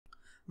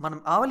మనం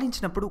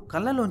ఆవలించినప్పుడు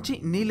కళ్ళలోంచి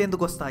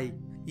నీళ్ళెందుకు వస్తాయి?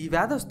 ఈ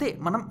వ్యాధి వస్తే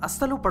మనం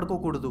అస్సలు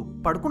పడుకోకూడదు.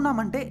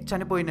 పడుకున్నామంటే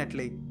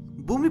చనిపోయినట్లే.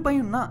 భూమిపై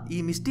ఉన్న ఈ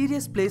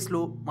మిస్టీరియస్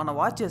ప్లేస్లో మన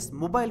వాచెస్,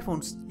 మొబైల్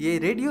ఫోన్స్, ఏ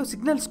రేడియో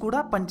సిగ్నల్స్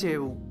కూడా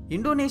పనిచేయవు.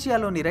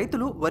 ఇండోనేషియాలోని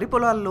రైతులు వరి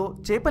పొలాల్లో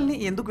చేపల్ని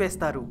ఎందుకు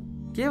వేస్తారు?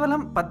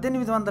 కేవలం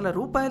 1800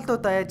 రూపాయలతో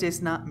తయారు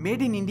చేసిన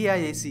మేడ్ ఇన్ ఇండియా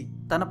ఏసీ.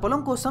 తన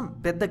పొలం కోసం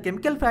పెద్ద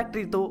కెమికల్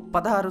ఫ్యాక్టరీతో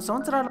 16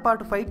 సంవత్సరాల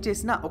పాటు ఫైట్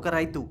చేసిన ఒక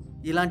రైతు.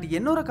 ఇలాంటి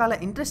ఎన్నో రకాల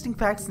ఇంట్రెస్టింగ్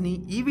ఫ్యాక్ట్స్ ని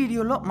ఈ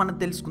వీడియోలో మనం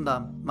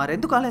తెలుసుకుందాం.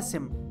 మరెందుకు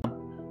ఆలస్యం?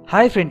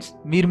 హాయ్ ఫ్రెండ్స్,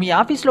 మీరు మీ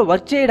ఆఫీస్లో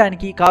వర్క్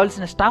చేయడానికి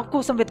కావాల్సిన స్టాఫ్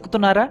కోసం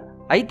వెతుకుతున్నారా?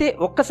 అయితే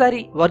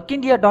ఒక్కసారి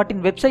workindia.in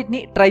వెబ్సైట్ని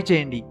ట్రై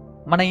చేయండి.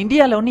 మన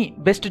ఇండియాలోని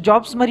బెస్ట్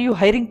జాబ్స్ మరియు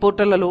హైరింగ్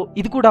పోర్టళ్లలో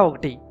ఇది కూడా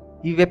ఒకటి.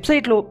 ఈ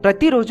వెబ్సైట్లో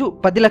ప్రతిరోజు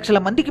 10 లక్షల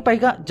మందికి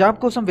పైగా జాబ్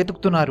కోసం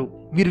వెతుకుతున్నారు.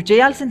 మీరు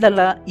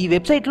చేయాల్సిందల్లా ఈ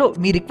వెబ్సైట్లో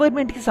మీ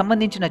రిక్వైర్మెంట్కి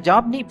సంబంధించిన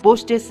జాబ్ని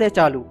పోస్ట్ చేస్తే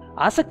చాలు.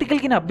 ఆసక్తి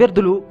కలిగిన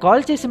అభ్యర్థులు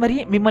కాల్ చేసి మరీ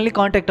మిమ్మల్ని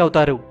కాంటాక్ట్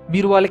అవుతారు.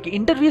 మీరు వాళ్ళకి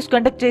ఇంటర్వ్యూస్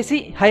కండక్ట్ చేసి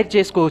హైర్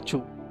చేసుకోవచ్చు.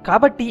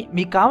 కాబట్టి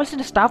మీకు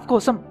కావాల్సిన స్టాఫ్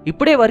కోసం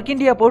ఇప్పుడే వర్క్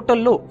ఇండియా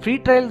పోర్టల్లో ఫ్రీ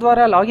ట్రయల్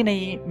ద్వారా లాగిన్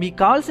అయ్యి మీకు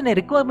కావాల్సిన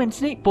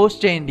రిక్వైర్మెంట్స్ ని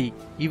పోస్ట్ చేయండి.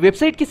 ఈ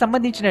వెబ్సైట్ కి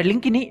సంబంధించిన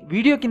లింక్ ని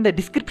వీడియో కింద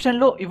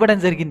డిస్క్రిప్షన్ లో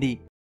ఇవ్వడం జరిగింది.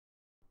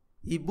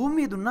 ఈ భూమి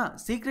మీద ఉన్న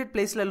సీక్రెట్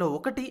ప్లేస్లలో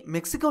ఒకటి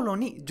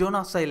మెక్సికోలోని జోన్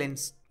ఆఫ్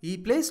సైలెన్స్. ఈ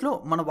ప్లేస్లో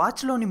మన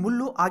వాచ్లోని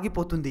ముళ్ళు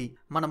ఆగిపోతుంది.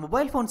 మన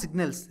mobile phone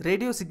signals,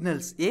 radio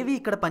signals ఏవి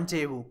ఇక్కడ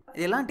పనిచేయవు.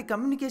 ఎలాంటి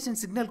కమ్యూనికేషన్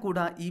సిగ్నల్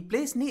కూడా ఈ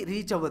ప్లేస్ని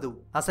రీచ్ అవ్వదు.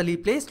 అసలు ఈ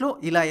ప్లేస్లో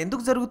ఇలా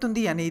ఎందుకు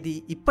జరుగుతుంది అనేది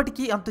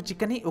ఇప్పటికీ అంతు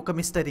చిక్కని ఒక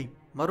మిస్టరీ.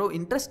 మరో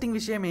ఇంట్రెస్టింగ్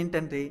విషయం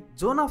ఏంటంటే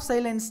zone of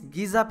silence,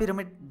 Giza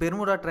pyramid,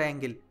 Bermuda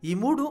triangle ఈ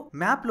మూడు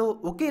మ్యాప్లో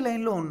ఒకే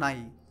లైన్లో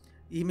ఉన్నాయి.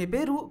 ఈమె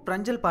పేరు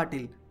ప్రంజల్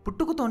పాటిల్.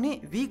 పుట్టుకతోనే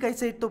వీక్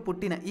ఐసైట్తో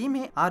పుట్టిన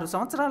ఈమె 6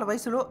 సంవత్సరాల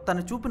వయసులో తన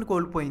చూపును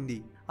కోల్పోయింది.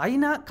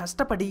 అయినా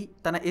కష్టపడి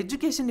తన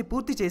ఎడ్యుకేషన్ని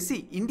పూర్తి చేసి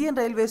ఇండియన్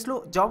రైల్వేస్లో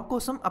జాబ్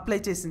కోసం అప్లై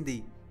చేసింది.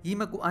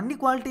 ఈమెకు అన్ని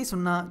క్వాలిటీస్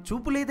ఉన్నా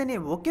చూపు లేదనే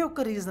ఒకే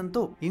ఒక్క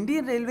రీజన్తో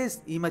ఇండియన్ రైల్వేస్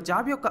ఈమె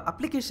జాబ్ యొక్క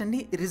అప్లికేషన్ని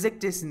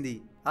రిజెక్ట్ చేసింది.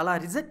 అలా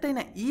రిజెక్ట్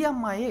అయిన ఈ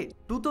అమ్మాయే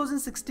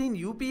 2016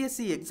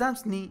 యూపీఎస్సీ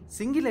ఎగ్జామ్స్ని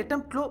సింగిల్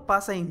అటెంప్ట్లో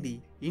పాస్ అయింది.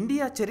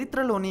 ఇండియా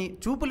చరిత్రలోనే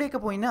చూపు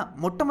లేకపోయినా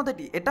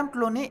మొట్టమొదటి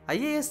అటెంప్ట్లోనే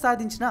ఐఏఎస్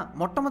సాధించిన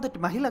మొట్టమొదటి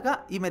మహిళగా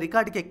ఈమె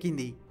రికార్డుకి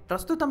ఎక్కింది.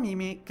 ప్రస్తుతం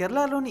ఈమె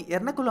కేరళలోని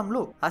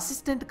ఎర్నకులంలో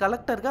అసిస్టెంట్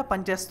కలెక్టర్గా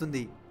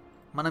పనిచేస్తుంది.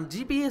 మనం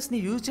జీపీఎస్ని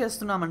యూజ్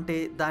చేస్తున్నామంటే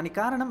దాని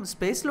కారణం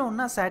స్పేస్లో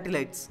ఉన్న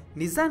శాటిలైట్స్.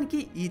 నిజానికి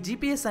ఈ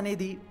జీపీఎస్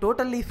అనేది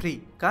టోటల్లీ ఫ్రీ.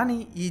 కానీ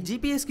ఈ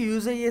జీపీఎస్కి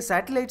యూజ్ అయ్యే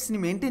శాటిలైట్స్ని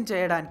మెయింటైన్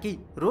చేయడానికి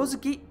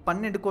రోజుకి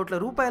 12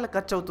 కోట్ల రూపాయల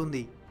ఖర్చు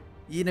అవుతుంది.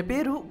 ఈయన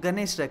పేరు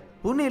గణేష్ రక్.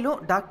 పూణేలో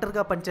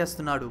డాక్టర్గా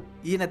పనిచేస్తున్నాడు.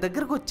 ఈయన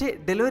దగ్గరకు వచ్చే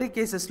డెలివరీ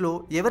కేసెస్లో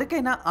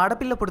ఎవరికైనా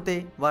ఆడపిల్ల పుడితే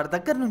వారి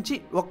దగ్గర నుంచి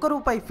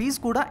 ₹1 ఫీజు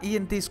కూడా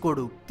ఈయన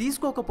తీసుకోడు.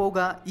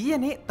 తీసుకోకపోగా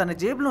ఈయనే తన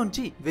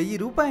జేబులోంచి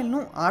 1000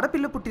 రూపాయలను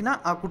ఆడపిల్ల పుట్టిన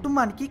ఆ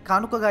కుటుంబానికి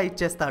కానుకగా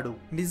ఇచ్చేస్తాడు.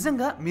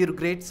 నిజంగా మీరు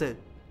గ్రేట్ సార్.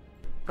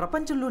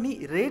 ప్రపంచంలోని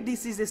రేర్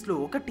డిసీజెస్లో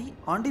ఒకటి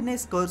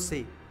ఆండినెస్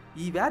కోర్సే.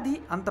 ఈ వ్యాధి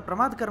అంత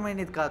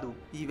ప్రమాదకరమైనది కాదు.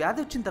 ఈ వ్యాధి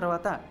వచ్చిన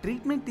తర్వాత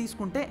ట్రీట్మెంట్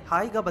తీసుకుంటే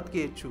హాయిగా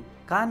బతికేయచ్చు.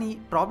 కానీ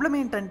ప్రాబ్లం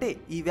ఏంటంటే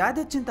ఈ వ్యాధి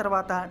వచ్చిన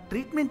తర్వాత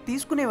ట్రీట్మెంట్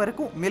తీసుకునే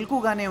వరకు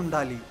మెలకుగానే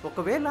ఉండాలి.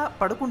 ఒకవేళ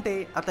పడుకుంటే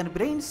అతని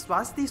బ్రెయిన్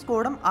శ్వాస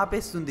తీసుకోవడం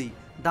ఆపేస్తుంది.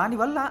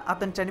 దానివల్ల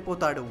అతను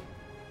చనిపోతాడు.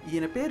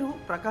 ఈయన పేరు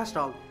ప్రకాష్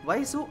రావు.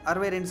 వయసు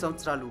 62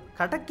 సంవత్సరాలు.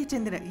 కటక్కి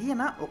చెందిన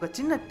ఈయన ఒక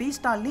చిన్న టీ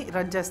స్టాల్ని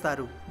రన్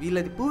చేస్తారు.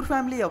 వీళ్ళది పూర్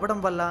ఫ్యామిలీ అవ్వడం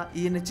వల్ల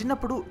ఈయన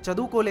చిన్నప్పుడు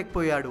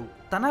చదువుకోలేకపోయాడు.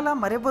 తనలా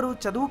మరెవ్వరూ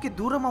చదువుకి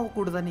దూరం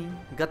అవ్వకూడదని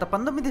గత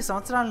 19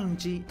 సంవత్సరాల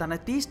నుంచి తన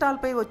టీ స్టాల్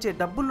పై వచ్చే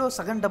డబ్బుల్లో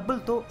సగం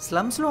డబ్బులతో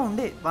స్లమ్స్ లో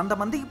ఉండే 100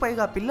 మందికి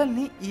పైగా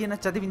పిల్లల్ని ఈయన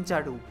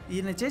చదివించాడు.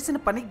 ఈయన చేసిన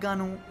పనికి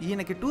గాను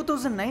ఈయనకి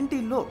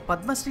 2019లో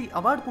పద్మశ్రీ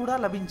అవార్డు కూడా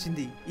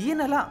లభించింది.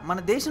 ఈయనలా మన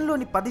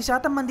దేశంలోని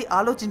 10% మంది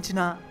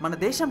ఆలోచించినా మన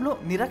దేశంలో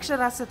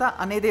నిరక్షరాస్యత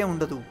అనేదే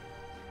ఉండదు.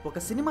 ఒక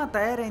సినిమా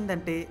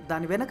తయారైందంటే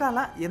దాని వెనకాల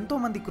ఎంతో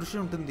మంది కృషి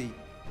ఉంటుంది.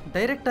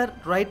 డైరెక్టర్,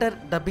 రైటర్,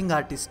 డబ్బింగ్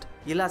ఆర్టిస్ట్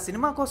ఇలా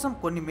సినిమా కోసం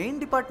కొన్ని మెయిన్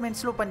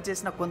డిపార్ట్మెంట్స్లో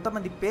పనిచేసిన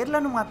కొంతమంది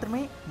పేర్లను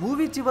మాత్రమే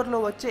మూవీ చివర్లో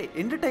వచ్చే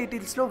ఎండ్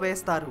టైటిల్స్లో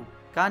వేస్తారు.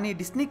 కానీ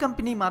డిస్నీ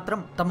కంపెనీ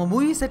మాత్రం తమ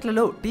మూవీ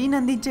సెట్లలో టీని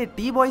అందించే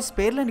టీ బాయ్స్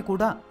పేర్లని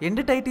కూడా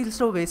ఎండ్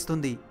టైటిల్స్లో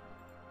వేస్తుంది.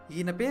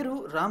 ఈయన పేరు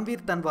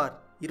రామ్వీర్ తన్వార్.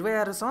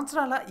 26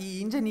 సంవత్సరాల ఈ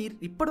ఇంజనీర్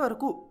ఇప్పటి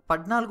వరకు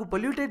 14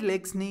 పొల్యూటెడ్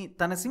లేక్స్ని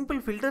తన సింపుల్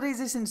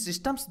ఫిల్టరైజేషన్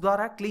సిస్టమ్స్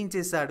ద్వారా క్లీన్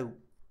చేశాడు.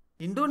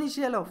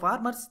 ఇండోనేషియాలో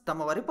ఫార్మర్స్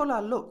తమ వరి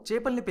పొలాల్లో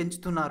చేపల్ని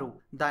పెంచుతున్నారు.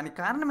 దానికి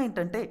కారణం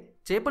ఏంటంటే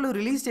చేపలు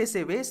రిలీజ్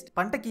చేసే వేస్ట్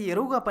పంటకి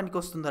ఎరువుగా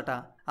పనికొస్తుందట.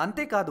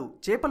 అంతేకాదు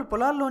చేపలు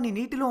పొలాల్లోని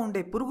నీటిలో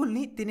ఉండే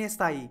పురుగుల్ని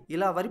తినేస్తాయి.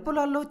 ఇలా వరి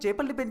పొలాల్లో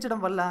చేపల్ని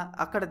పెంచడం వల్ల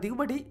అక్కడ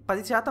దిగుబడి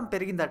 10%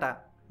 పెరిగిందట.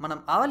 మనం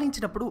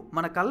ఆవలించినప్పుడు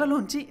మన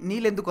కళ్ళలోంచి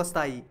నీళ్ళెందుకు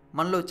వస్తాయి?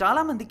 మనలో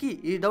చాలా మందికి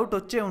ఈ డౌట్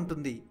వచ్చే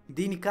ఉంటుంది.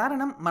 దీనికి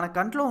కారణం మన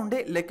కంట్లో ఉండే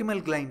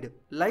లెక్యుమెల్ గ్లైండ్.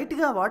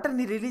 లైట్గా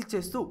వాటర్ని రిలీజ్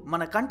చేస్తూ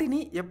మన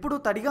కంటిని ఎప్పుడూ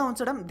తడిగా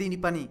ఉంచడం దీని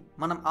పని.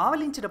 మనం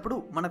ఆవలించినప్పుడు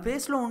మన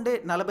ఫేస్లో ఉండే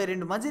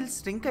 42 మజిల్స్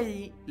స్ట్రింక్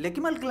అయ్యి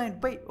లెక్యుమెల్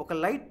గ్లైండ్ పై ఒక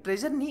లైట్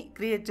ప్రెషర్ని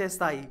క్రియేట్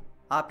చేస్తాయి.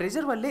 ఆ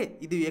ప్రెషర్ వల్లే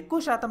ఇది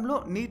ఎక్కువ శాతంలో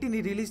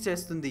నీటిని రిలీజ్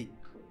చేస్తుంది.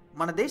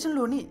 మన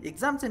దేశంలోని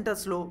ఎగ్జామ్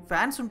సెంటర్స్ లో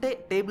ఫ్యాన్స్ ఉంటే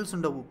టేబుల్స్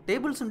ఉండవు,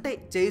 టేబుల్స్ ఉంటే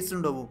చైర్స్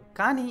ఉండవు.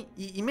 కానీ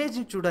ఈ ఇమేజ్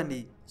ని చూడండి.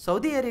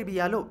 సౌదీ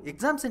అరేబియాలో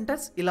ఎగ్జామ్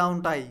సెంటర్స్ ఇలా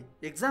ఉంటాయి.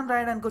 ఎగ్జామ్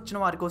రాయడానికి వచ్చిన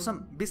వారి కోసం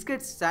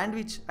biscuits,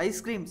 sandwich,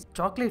 ice creams,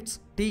 chocolates,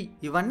 tea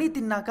ఇవన్నీ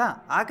తిన్నాక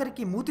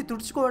ఆఖరికి మూతి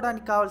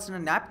తుడుచుకోవడానికి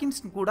కావాల్సిన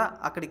నాప్కిన్స్ ని కూడా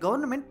అక్కడి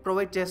గవర్నమెంట్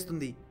ప్రొవైడ్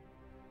చేస్తుంది.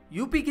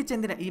 యూపీకి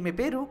చెందిన ఈమె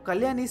పేరు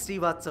కళ్యాణి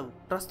శ్రీవాత్సవ్.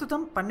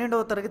 ప్రస్తుతం 12వ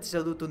తరగతి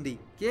చదువుతుంది.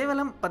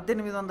 కేవలం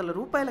 1800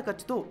 రూపాయల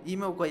ఖర్చుతో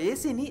ఈమె ఒక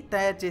ఏసీని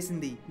తయారు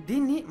చేసింది.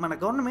 దీన్ని మన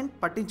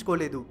గవర్నమెంట్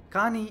పట్టించుకోలేదు.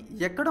 కానీ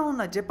ఎక్కడో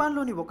ఉన్న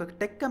జపాన్లోని ఒక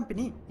టెక్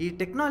కంపెనీ ఈ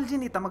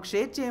టెక్నాలజీని తమకు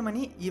షేర్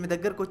చేయమని ఈమె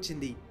దగ్గరకు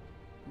వచ్చింది.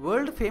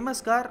 World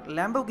famous car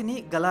Lamborghini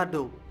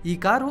గలార్డో. ఈ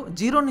కారు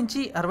 0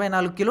 నుంచి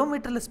 64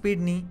 కిలోమీటర్ల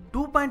స్పీడ్ ని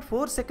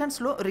 2.4 సెకండ్స్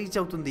లో రీచ్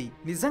అవుతుంది.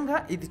 నిజంగా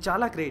ఇది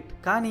చాలా గ్రేట్.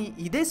 కానీ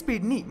ఇదే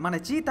స్పీడ్ ని మన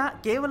చీతా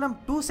కేవలం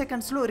 2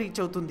 సెకండ్స్ లో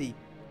రీచ్ అవుతుంది.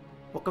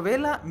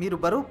 ఒకవేళ మీరు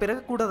బరువు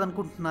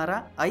పెరగకూడదనుకుంటున్నారా?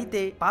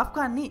 అయితే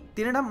పాప్కార్న్ ని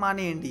తినడం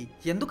మానేయండి.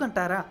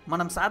 ఎందుకంటారా?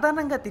 మనం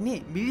సాధారణంగా తినే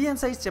మీడియం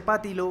సైజ్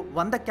చపాతీలో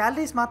 100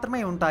 క్యాలరీస్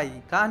మాత్రమే ఉంటాయి.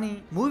 కానీ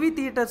మూవీ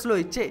థియేటర్స్ లో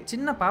ఇచ్చే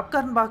చిన్న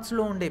పాప్కార్న్ బాక్స్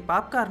లో ఉండే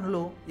పాప్కార్న్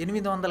లో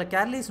 800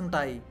 క్యాలరీస్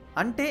ఉంటాయి.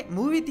 అంటే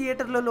మూవీ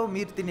థియేటర్లలో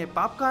మీరు తినే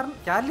పాప్కార్న్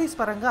క్యాలరీస్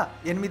పరంగా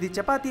 8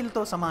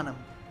 చపాతీలతో సమానం.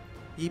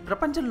 ఈ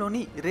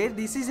ప్రపంచంలోని రేర్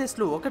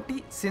డిసీజెస్లో ఒకటి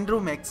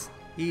సిండ్రోమ్ ఎక్స్.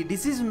 ఈ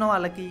డిసీజ్ ఉన్న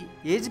వాళ్ళకి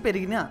ఏజ్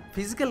పెరిగినా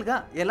ఫిజికల్గా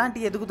ఎలాంటి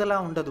ఎదుగుదల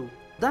ఉండదు.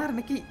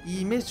 ఉదాహరణకి ఈ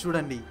ఇమేజ్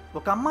చూడండి.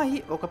 ఒక అమ్మాయి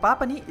ఒక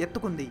పాపని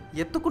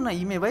ఎత్తుకున్న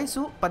ఈమె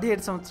వయసు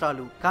 17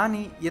 సంవత్సరాలు.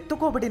 కానీ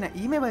ఎత్తుకోబడిన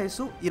ఈమె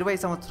వయసు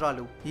 20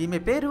 సంవత్సరాలు. ఈమె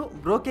పేరు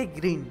బ్రోకే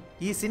గ్రీన్.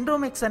 ఈ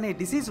సిండ్రోమ్ ఎక్స్ అనే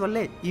డిసీజ్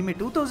వల్లే ఈమె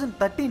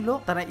 2013లో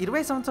తన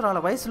 20 సంవత్సరాల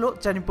వయసులో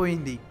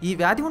చనిపోయింది. ఈ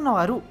వ్యాధి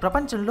ఉన్నవారు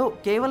ప్రపంచంలో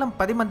కేవలం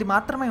 10 మంది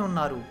మాత్రమే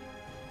ఉన్నారు.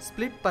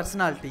 Split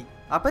personality.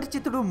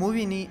 అపరిచితుడు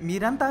మూవీని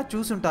మీరంతా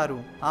చూసుంటారు.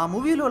 ఆ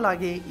మూవీలో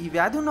లాగే ఈ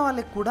వ్యాధి ఉన్న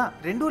వాళ్ళకి కూడా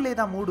 2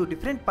 లేదా 3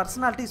 డిఫరెంట్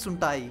పర్సనాలిటీస్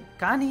ఉంటాయి.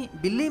 కానీ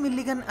బిల్లీ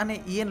మిల్లిగన్ అనే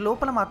ఈయన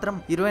లోపల మాత్రం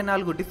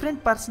 24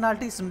 డిఫరెంట్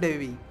పర్సనాలిటీస్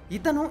ఉండేవి.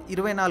 ఇతను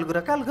 24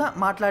 రకాలుగా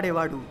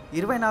మాట్లాడేవాడు,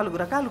 24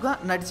 రకాలుగా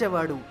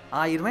నడిచేవాడు.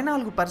 ఆ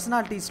 24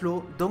 పర్సనాలిటీస్ లో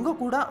దొంగ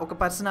కూడా ఒక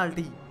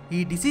పర్సనాలిటీ.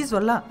 ఈ డిసీజ్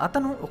వల్ల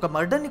అతను ఒక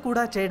మర్డర్ని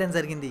కూడా చేయడం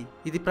జరిగింది.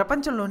 ఇది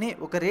ప్రపంచంలోనే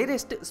ఒక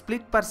rarest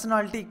split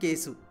personality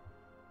case.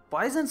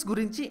 Poisons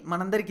గురించి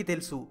మనందరికీ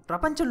తెలుసు.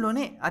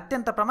 ప్రపంచంలోనే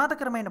అత్యంత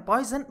ప్రమాదకరమైన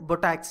పాయిజన్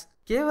బొటాక్స్.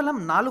 కేవలం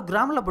 4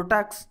 గ్రాముల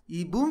బొటాక్స్ ఈ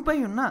భూమిపై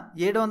ఉన్న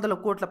 700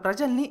 కోట్ల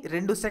ప్రజల్ని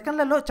 2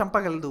 సెకండ్లలో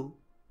చంపగలదు.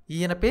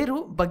 ఈయన పేరు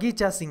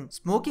బగీచా సింగ్.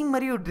 స్మోకింగ్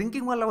మరియు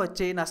డ్రింకింగ్ వల్ల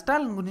వచ్చే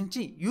నష్టాల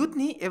గురించి యూత్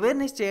ని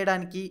అవేర్నెస్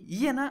చేయడానికి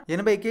ఈయన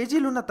 80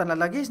 కేజీలున్న తన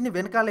లగేజ్ ని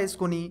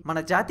వెనకాలేసుకుని మన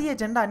జాతీయ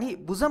జెండాని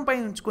భుజంపై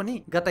ఉంచుకొని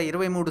గత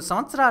 23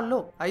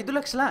 సంవత్సరాల్లో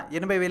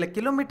 5,80,000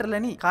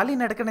 కిలోమీటర్లని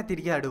కాలినడకన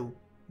తిరిగాడు.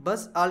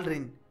 Buzz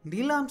Aldrin.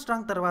 నీల్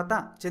ఆర్మ్స్ట్రాంగ్ తర్వాత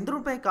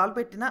చంద్రుడిపై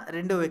కాల్పెట్టిన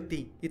 2వ వ్యక్తి.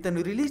 ఇతను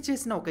రిలీజ్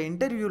చేసిన ఒక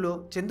ఇంటర్వ్యూలో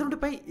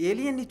చంద్రుడిపై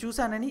ఏలియన్ ని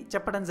చూశానని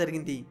చెప్పడం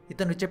జరిగింది.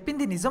 ఇతను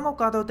చెప్పింది నిజమో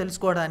కాదో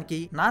తెలుసుకోవడానికి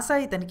నాసా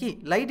ఇతనికి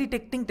లై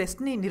డిటెక్టింగ్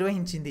టెస్ట్ ని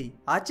నిర్వహించింది.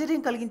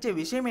 ఆశ్చర్యం కలిగించే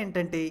విషయం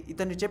ఏంటంటే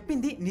ఇతను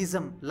చెప్పింది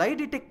నిజం. లై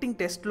డిటెక్టింగ్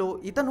టెస్ట్ లో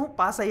ఇతను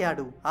పాస్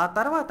అయ్యాడు. ఆ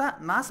తర్వాత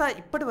నాసా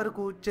ఇప్పటి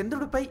వరకు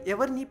చంద్రుడిపై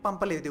ఎవరిని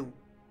పంపలేదు.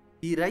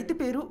 ఈ రైతు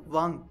పేరు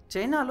వాంగ్.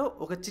 చైనాలో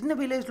ఒక చిన్న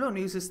విలేజ్ లో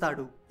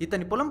నివసిస్తాడు.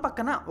 ఇతని పొలం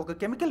పక్కన ఒక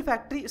కెమికల్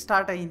ఫ్యాక్టరీ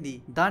స్టార్ట్ అయింది.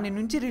 దాని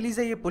నుంచి రిలీజ్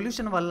అయ్యే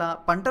పొల్యూషన్ వల్ల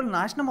పంటలు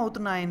నాశనం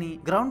అవుతున్నాయని,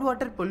 గ్రౌండ్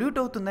వాటర్ పొల్యూట్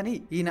అవుతుందని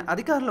ఈయన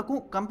అధికారులకు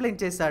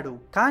కంప్లైంట్ చేశాడు.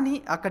 కానీ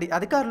అక్కడి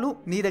అధికారులు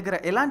నీ దగ్గర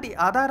ఎలాంటి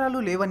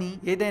ఆధారాలు లేవని,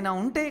 ఏదైనా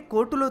ఉంటే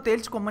కోర్టులో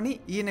తేల్చుకోమని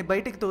ఈయన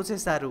బయటికి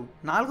తోసేశారు.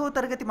 4వ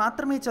తరగతి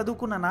మాత్రమే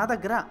చదువుకున్న నా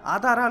దగ్గర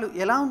ఆధారాలు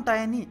ఎలా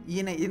ఉంటాయని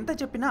ఈయన ఎంత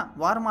చెప్పినా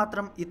వారు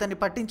మాత్రం ఇతన్ని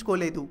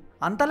పట్టించుకోలేదు.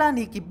 అంతలా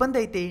నీకు ఇబ్బంది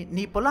అయితే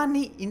నీ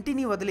పొలాన్ని,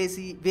 ఇంటిని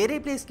వదిలేసి వేరే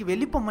ప్లేస్ కి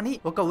వెళ్లిపోమ్మని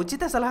ఒక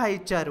ఉచిత సలహా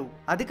ఇచ్చారు.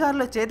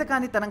 అధికారుల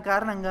చేతకానితనం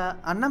కారణంగా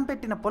అన్నం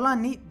పెట్టిన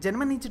పొలాన్ని,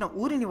 జన్మనించిన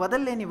ఊరిని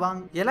వదలలేని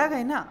వాంగ్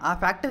ఎలాగైనా ఆ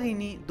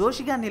ఫ్యాక్టరీని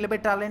దోషిగా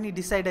నిలబెట్టాలని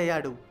డిసైడ్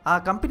అయ్యాడు. ఆ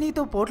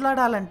కంపెనీతో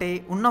పోట్లాడాలంటే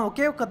ఉన్న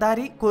ఒకే ఒక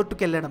దారి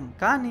కోర్టుకెళ్లడం.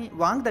 కానీ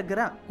వాంగ్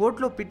దగ్గర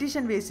కోర్టులో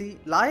పిటిషన్ వేసి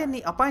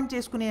లాయర్ని అపాయింట్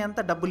చేసుకునేంత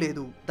డబ్బు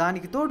లేదు.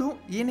 దానికి తోడు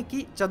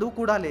ఈయనకి చదువు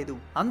కూడా లేదు.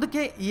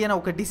 అందుకే ఈయన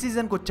ఒక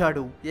డిసిజన్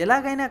కొచ్చాడు.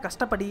 ఎలాగైనా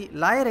కష్టపడి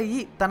లాయర్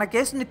అయ్యి తన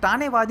కేసుని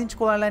తానే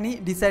వాదించుకోవాలని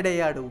డిసైడ్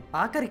అయ్యాడు.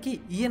 ఆఖరికి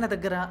ఈయన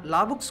దగ్గర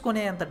లా బుక్స్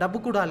కొనేంత డబ్బు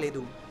కూడా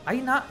లేదు.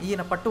 అయినా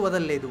ఈయన పట్టు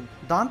వదలలేదు.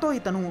 దాంతో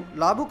ఇతను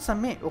లా బుక్స్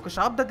అమ్మే ఒక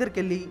షాప్ దగ్గరికి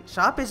వెళ్ళి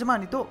షాప్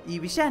యజమానితో ఈ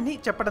విషయాన్ని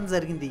చెప్పడం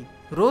జరిగింది.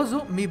 రోజు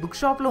మీ బుక్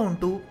షాప్ లో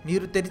ఉంటూ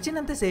మీరు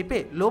తెరిచినంతసేపే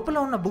లోపల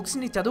ఉన్న బుక్స్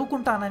ని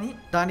చదువుకుంటానని,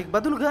 దానికి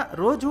బదులుగా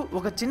రోజు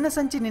ఒక చిన్న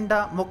సంచి నిండా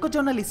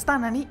మొక్కజొన్నలు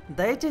ఇస్తానని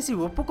దయచేసి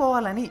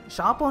ఒప్పుకోవాలని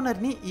షాప్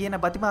ఓనర్ ని ఈయన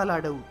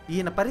బతిమాలాడు.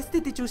 ఈయన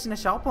పరిస్థితి చూసిన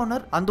షాప్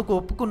ఓనర్ అందుకు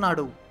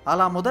ఒప్పుకున్నాడు.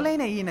 అలా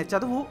మొదలైన ఈయన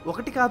చదువు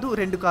 1 కాదు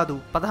 2 కాదు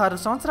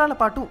 16 సంవత్సరాల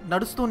పాటు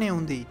నడుస్తూనే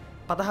ఉంది.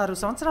 16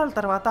 సంవత్సరాల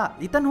తర్వాత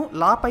ఇతను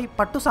లాపై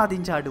పట్టు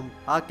సాధించాడు.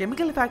 ఆ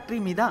కెమికల్ ఫ్యాక్టరీ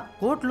మీద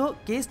కోర్టులో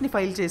కేసుని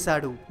ఫైల్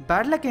చేశాడు.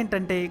 బ్యాడ్ లక్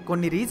ఏంటంటే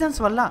కొన్ని రీజన్స్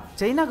వల్ల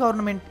చైనా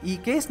గవర్నమెంట్ ఈ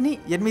కేసుని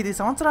 8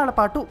 సంవత్సరాల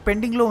పాటు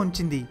పెండింగ్ లో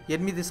ఉంచింది.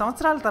 8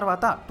 సంవత్సరాల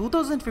తర్వాత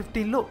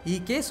 2015లో ఈ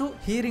కేసు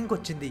హియరింగ్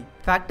వచ్చింది.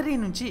 ఫ్యాక్టరీ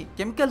నుంచి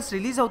కెమికల్స్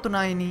రిలీజ్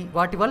అవుతున్నాయని,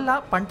 వాటి వల్ల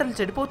పంటలు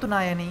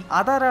చెడిపోతున్నాయని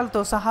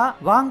ఆధారాలతో సహా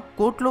వాంగ్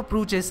కోర్టులో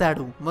ప్రూవ్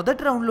చేశాడు.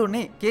 మొదటి రౌండ్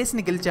లోనే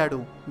కేసుని గెలిచాడు.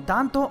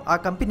 దాంతో ఆ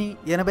కంపెనీ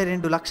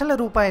 82 లక్షల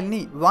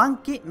రూపాయల్ని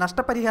వాంగ్ కి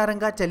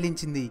నష్టపరిహారంగా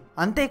చెల్లించింది.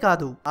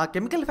 అంతేకాదు ఆ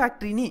కెమికల్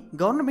ఫ్యాక్టరీని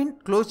గవర్నమెంట్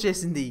క్లోజ్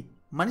చేసింది.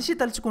 మనిషి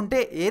తలుచుకుంటే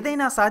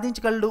ఏదైనా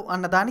సాధించగలడు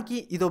అన్నదానికి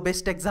ఇదో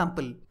బెస్ట్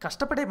ఎగ్జాంపుల్.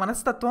 కష్టపడే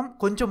మనస్తత్వం,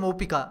 కొంచెం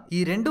ఓపిక, ఈ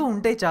రెండూ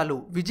ఉంటే చాలు,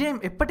 విజయం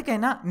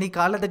ఎప్పటికైనా నీ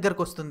కాళ్ళ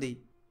దగ్గరకు వస్తుంది.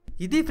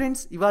 ఇది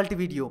ఫ్రెండ్స్ ఇవాల్టి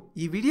వీడియో.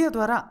 ఈ వీడియో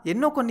ద్వారా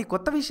ఎన్నో కొన్ని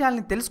కొత్త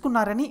విషయాల్ని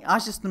తెలుసుకున్నారని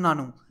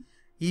ఆశిస్తున్నాను.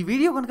 ఈ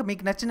వీడియో కనుక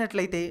మీకు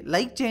నచ్చినట్లయితే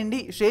లైక్ చేయండి,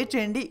 షేర్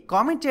చేయండి,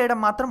 కామెంట్ చేయడం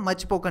మాత్రం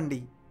మర్చిపోకండి.